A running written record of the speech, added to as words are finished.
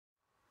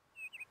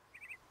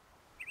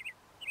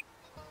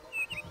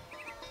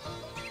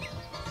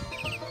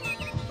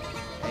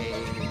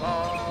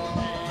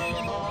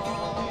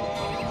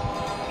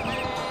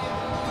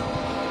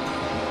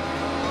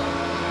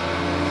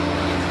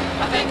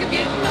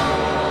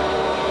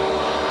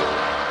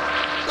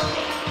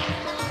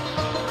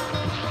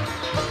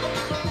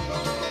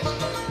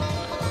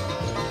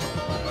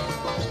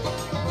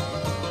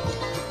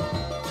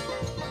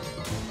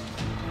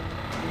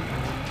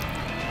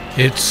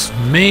It's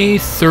May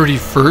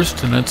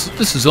 31st, and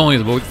this is only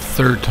about the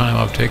third time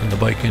I've taken the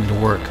bike into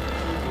work.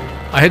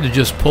 I had to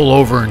just pull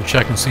over and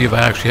check and see if I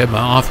actually had my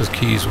office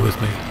keys with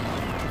me.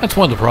 That's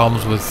one of the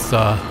problems with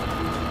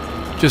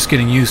just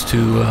getting used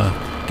to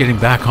getting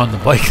back on the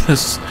bike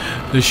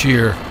this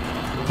year.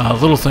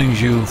 Little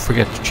things you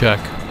forget to check.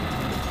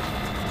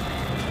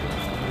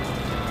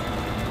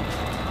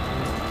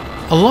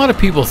 A lot of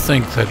people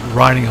think that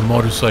riding a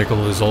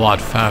motorcycle is a lot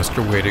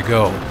faster way to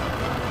go.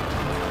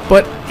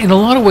 But in a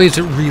lot of ways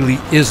it really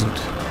isn't.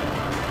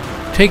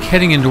 Take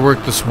heading into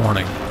work this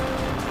morning.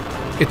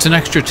 It's an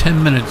extra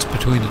 10 minutes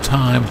between the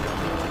time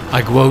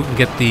I go out and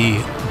get the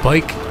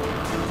bike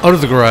out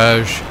of the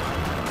garage,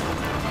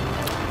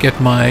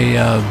 get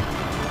my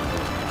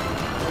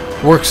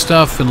work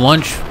stuff and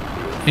lunch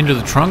into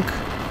the trunk,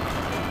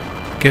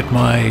 get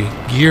my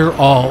gear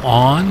all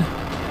on,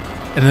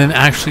 and then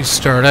actually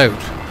start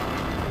out.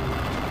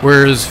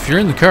 Whereas if you're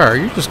in the car,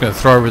 you're just going to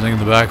throw everything in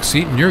the back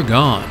seat and you're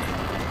gone.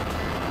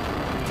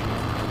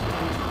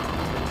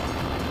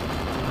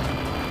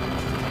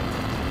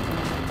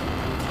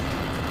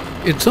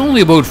 It's only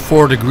about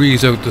 4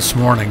 degrees out this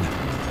morning.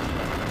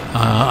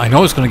 I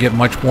know it's going to get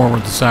much warmer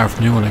this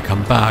afternoon when I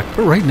come back,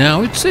 but right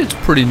now it's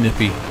pretty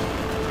nippy.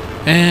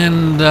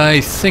 And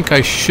I think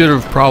I should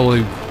have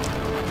probably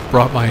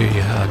brought my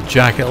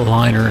jacket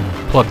liner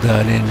and plugged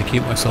that in to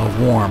keep myself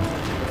warm.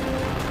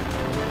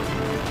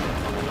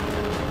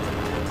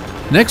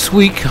 Next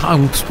week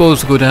I'm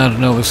supposed to go down to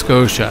Nova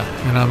Scotia,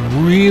 and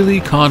I'm really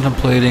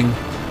contemplating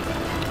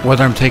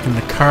whether I'm taking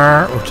the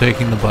car or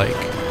taking the bike.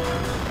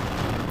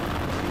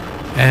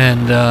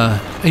 And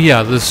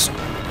yeah, this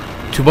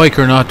to bike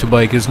or not to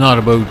bike is not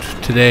about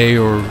today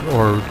or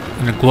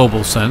in a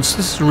global sense.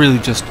 This is really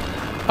just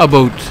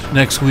about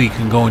next week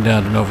and going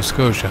down to Nova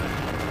Scotia.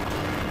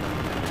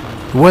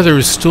 The weather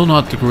is still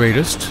not the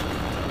greatest,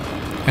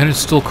 and it's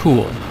still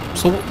cool.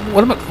 So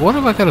what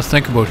have I got to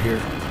think about here?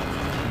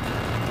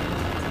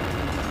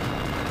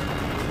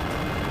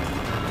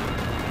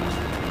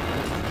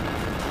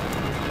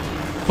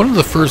 One of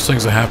the first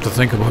things I have to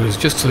think about is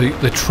just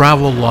the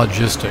travel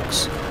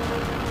logistics.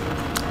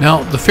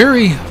 Now, the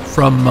ferry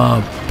from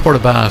Port aux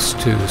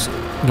Basques to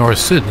North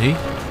Sydney,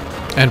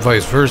 and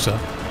vice versa,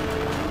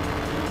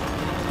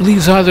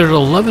 leaves either at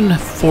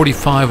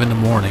 11:45 in the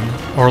morning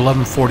or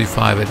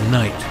 11:45 at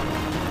night.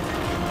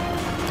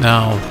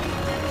 Now,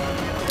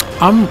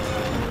 I'm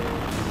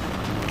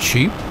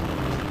cheap.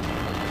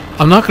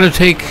 I'm not going to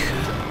take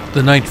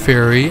the night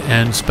ferry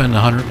and spend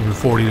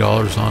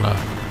 $140 on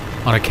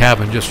a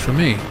cabin just for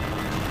me.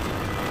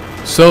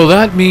 So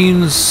that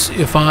means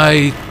if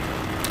I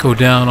go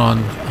down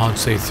on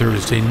say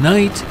Thursday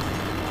night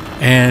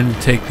and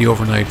take the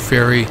overnight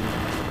ferry,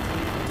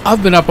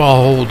 I've been up a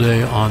whole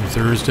day on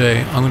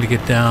Thursday. I'm going to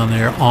get down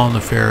there on the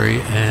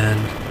ferry and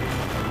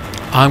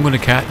I'm going to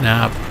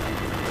catnap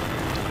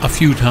a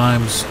few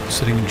times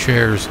sitting in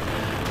chairs,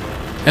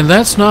 and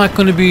that's not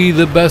going to be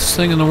the best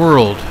thing in the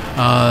world.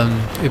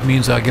 It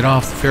means I get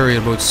off the ferry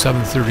at about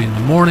 7:30 in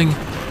the morning,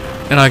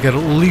 and I get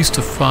at least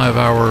a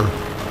 5-hour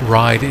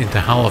ride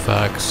into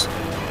Halifax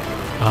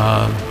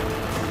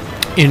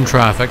in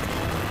traffic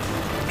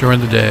during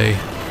the day,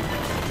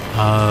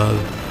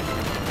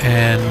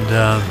 and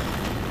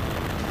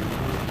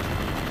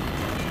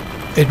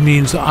it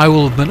means I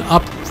will have been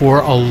up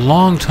for a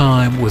long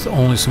time with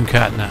only some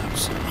cat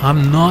naps.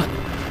 I'm not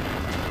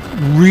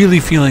really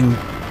feeling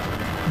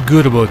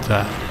good about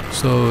that.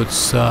 So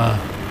it's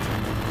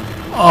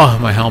oh,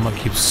 my helmet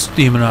keeps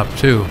steaming up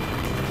too.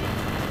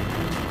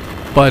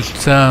 But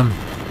so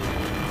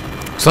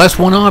that's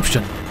one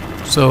option.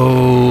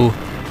 So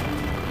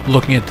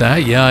looking at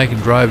that, yeah, I can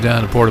drive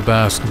down to Port aux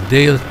Basques in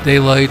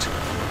daylight,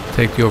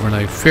 take the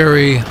overnight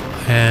ferry,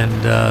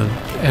 and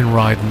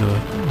ride in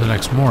the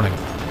next morning.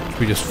 Which will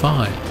be just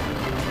fine.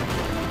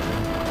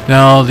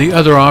 Now the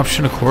other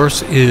option, of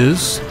course,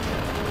 is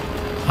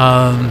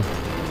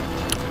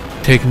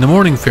taking the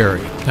morning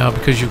ferry. Now,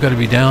 because you've got to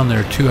be down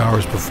there 2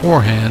 hours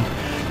beforehand,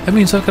 that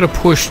means I've got to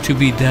push to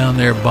be down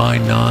there by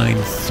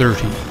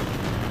 9:30.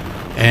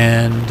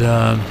 And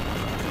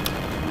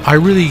I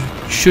really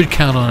should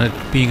count on it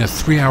being a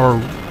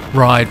 3-hour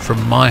ride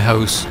from my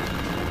house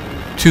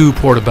to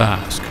Port aux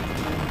Basques.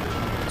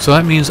 So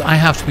that means I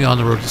have to be on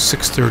the road at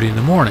 6:30 in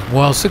the morning.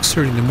 Well,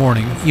 6:30 in the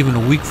morning, even a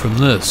week from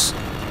this,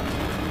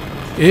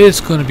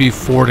 it's going to be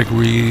 4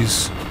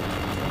 degrees,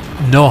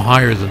 no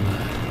higher than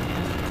that.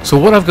 So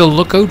what I've got to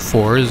look out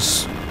for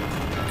is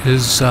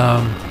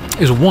are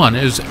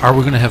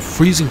we going to have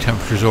freezing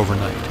temperatures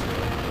overnight?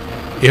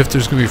 If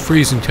there's going to be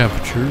freezing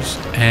temperatures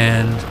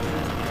and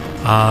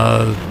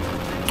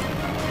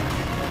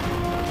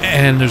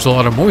there's a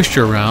lot of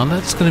moisture around,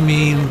 that's going to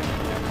mean,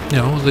 you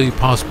know, the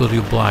possibility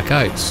of black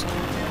ice.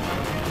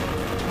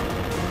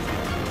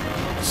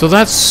 So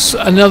that's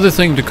another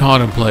thing to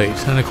contemplate.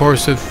 And of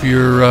course, if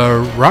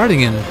you're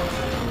riding in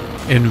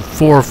in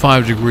 4 or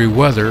 5 degree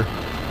weather,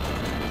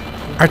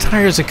 our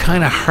tires are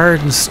kind of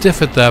hard and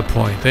stiff at that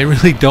point. They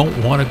really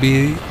don't want to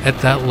be at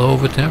that low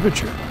of a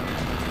temperature.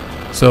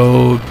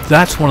 So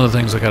that's one of the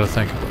things I got to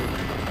think about.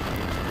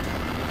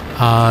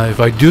 If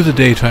I do the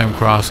daytime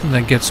crossing,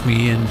 that gets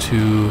me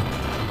into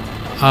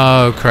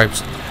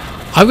cripes.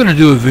 I'm going to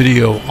do a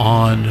video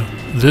on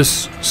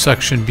this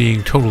section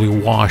being totally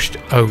washed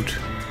out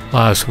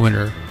last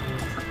winter.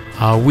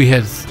 I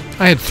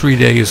had 3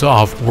 days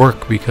off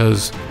work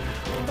because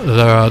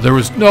there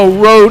was no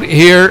road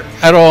here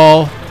at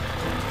all,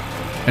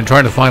 and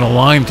trying to find a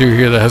line through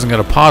here that hasn't got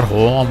a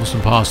pothole, almost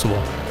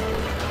impossible.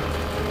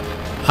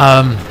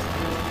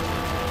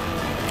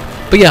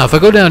 But yeah, if I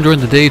go down during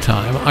the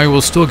daytime, I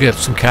will still get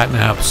some cat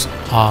naps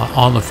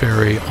on the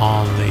ferry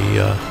on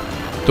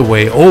the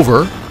way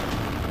over.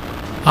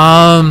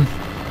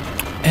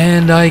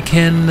 And I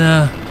can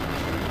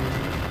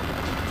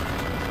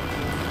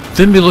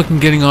then be looking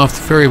getting off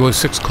the ferry about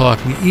 6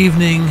 o'clock in the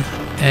evening,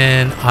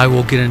 and I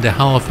will get into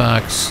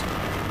Halifax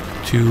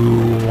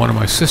to one of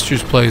my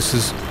sister's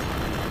places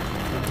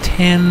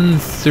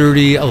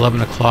 10:30,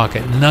 11 o'clock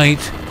at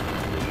night.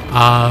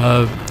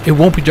 It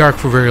won't be dark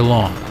for very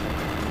long.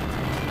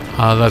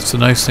 That's the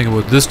nice thing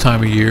about this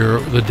time of year.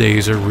 The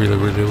days are really,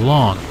 really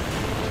long.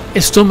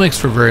 It still makes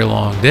for a very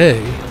long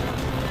day,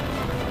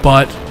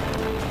 but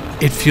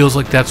it feels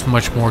like that's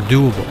much more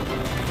doable.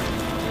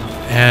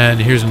 And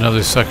here's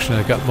another section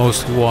that got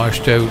mostly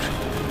washed out.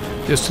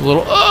 Just a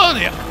little, oh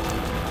yeah.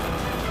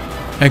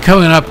 And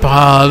coming up,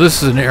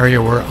 this is an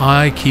area where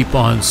I keep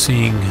on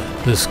seeing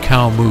this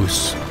cow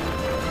moose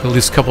at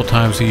least a couple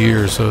times a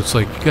year. So it's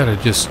like you gotta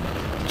just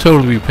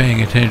totally be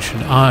paying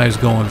attention. Eyes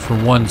going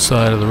from one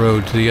side of the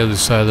road to the other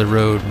side of the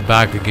road and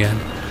back again.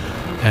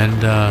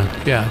 And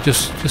yeah,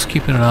 just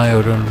keeping an eye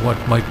out on what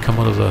might come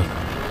out of the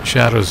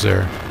shadows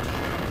there.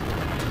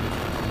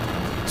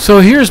 So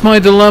here's my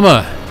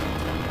dilemma.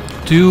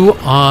 Do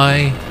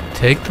I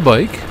take the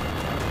bike,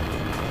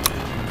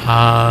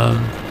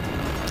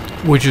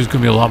 which is going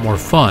to be a lot more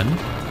fun,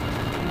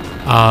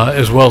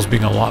 as well as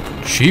being a lot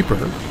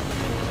cheaper,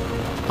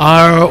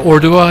 or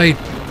do I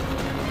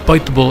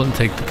bite the bullet and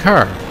take the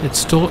car? It's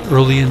still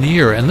early in the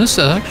year, and this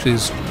actually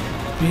is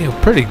a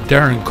pretty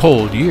darn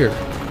cold year.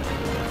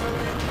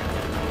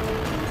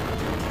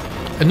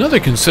 Another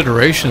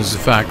consideration is the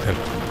fact that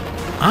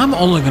I'm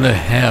only going to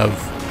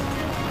have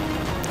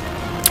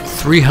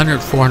 300,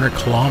 400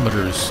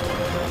 kilometers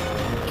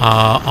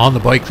on the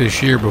bike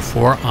this year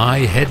before I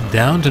head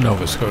down to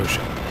Nova Scotia.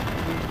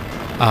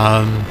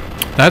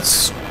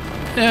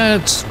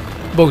 It's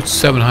about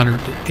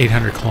 700,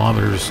 800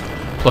 kilometers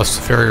plus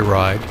the ferry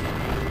ride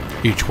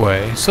each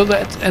way. So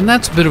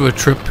that's a bit of a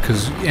trip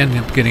because you end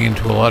up getting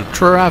into a lot of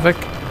traffic,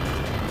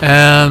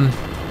 and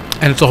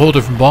it's a whole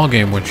different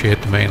ballgame once you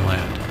hit the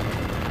mainland.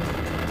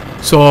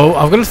 So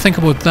I've got to think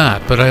about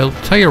that, but I'll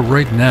tell you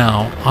right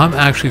now, I'm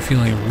actually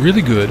feeling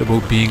really good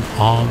about being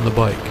on the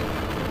bike.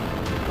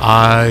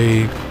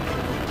 I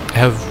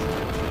have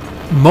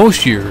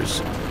most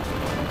years,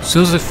 as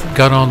soon as I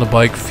got on the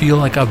bike, feel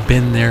like I've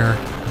been there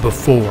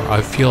before.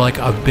 I feel like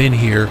I've been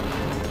here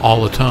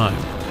all the time.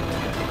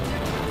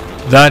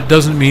 That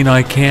doesn't mean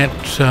I can't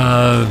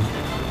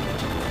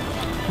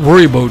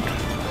worry about,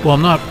 well,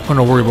 I'm not going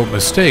to worry about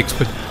mistakes,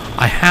 but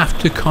I have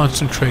to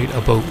concentrate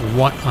about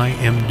what I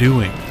am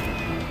doing.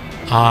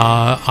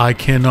 I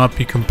cannot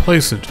be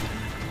complacent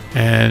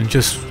and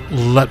just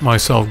let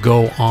myself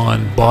go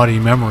on body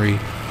memory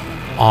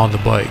on the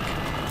bike.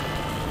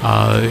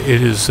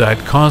 It is that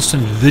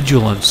constant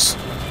vigilance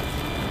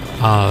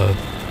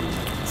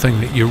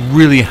thing that you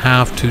really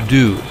have to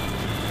do.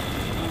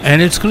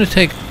 And it's going to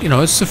take,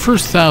 it's the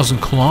first 1,000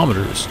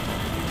 kilometers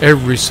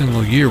every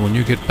single year when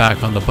you get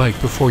back on the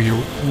bike before you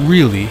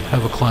really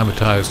have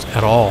acclimatized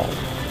at all.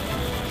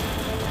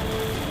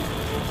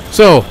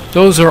 So,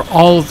 those are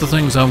all of the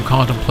things I'm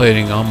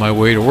contemplating on my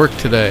way to work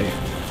today.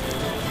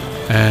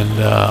 And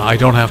I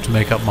don't have to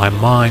make up my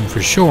mind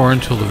for sure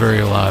until the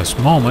very last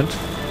moment.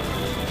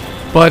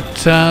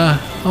 But,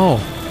 oh,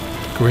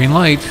 green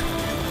light.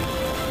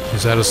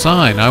 Is that a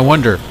sign? I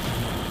wonder.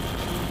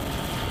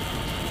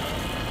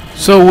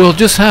 So we'll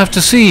just have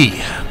to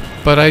see.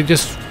 But I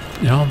just,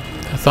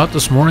 I thought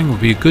this morning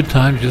would be a good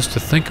time just to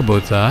think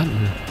about that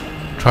and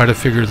try to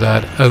figure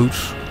that out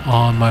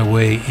on my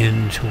way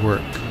into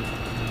work.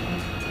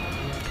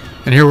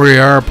 And here we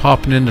are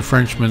popping into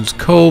Frenchman's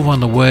Cove on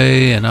the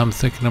way, and I'm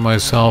thinking to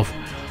myself,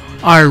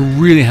 I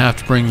really have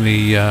to bring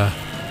the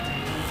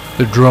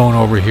drone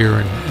over here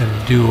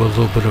and do a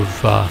little bit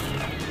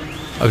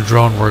of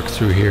drone work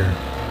through here.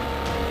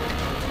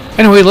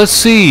 Anyway, let's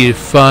see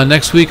if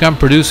next week I'm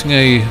producing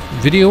a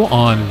video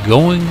on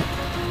going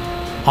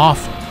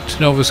off to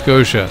Nova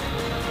Scotia.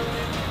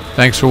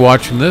 Thanks for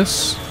watching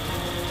this,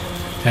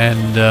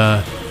 and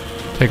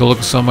take a look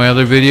at some of my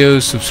other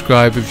videos.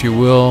 Subscribe if you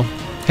will.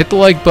 Hit the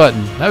like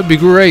button. That would be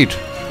great.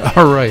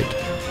 All right.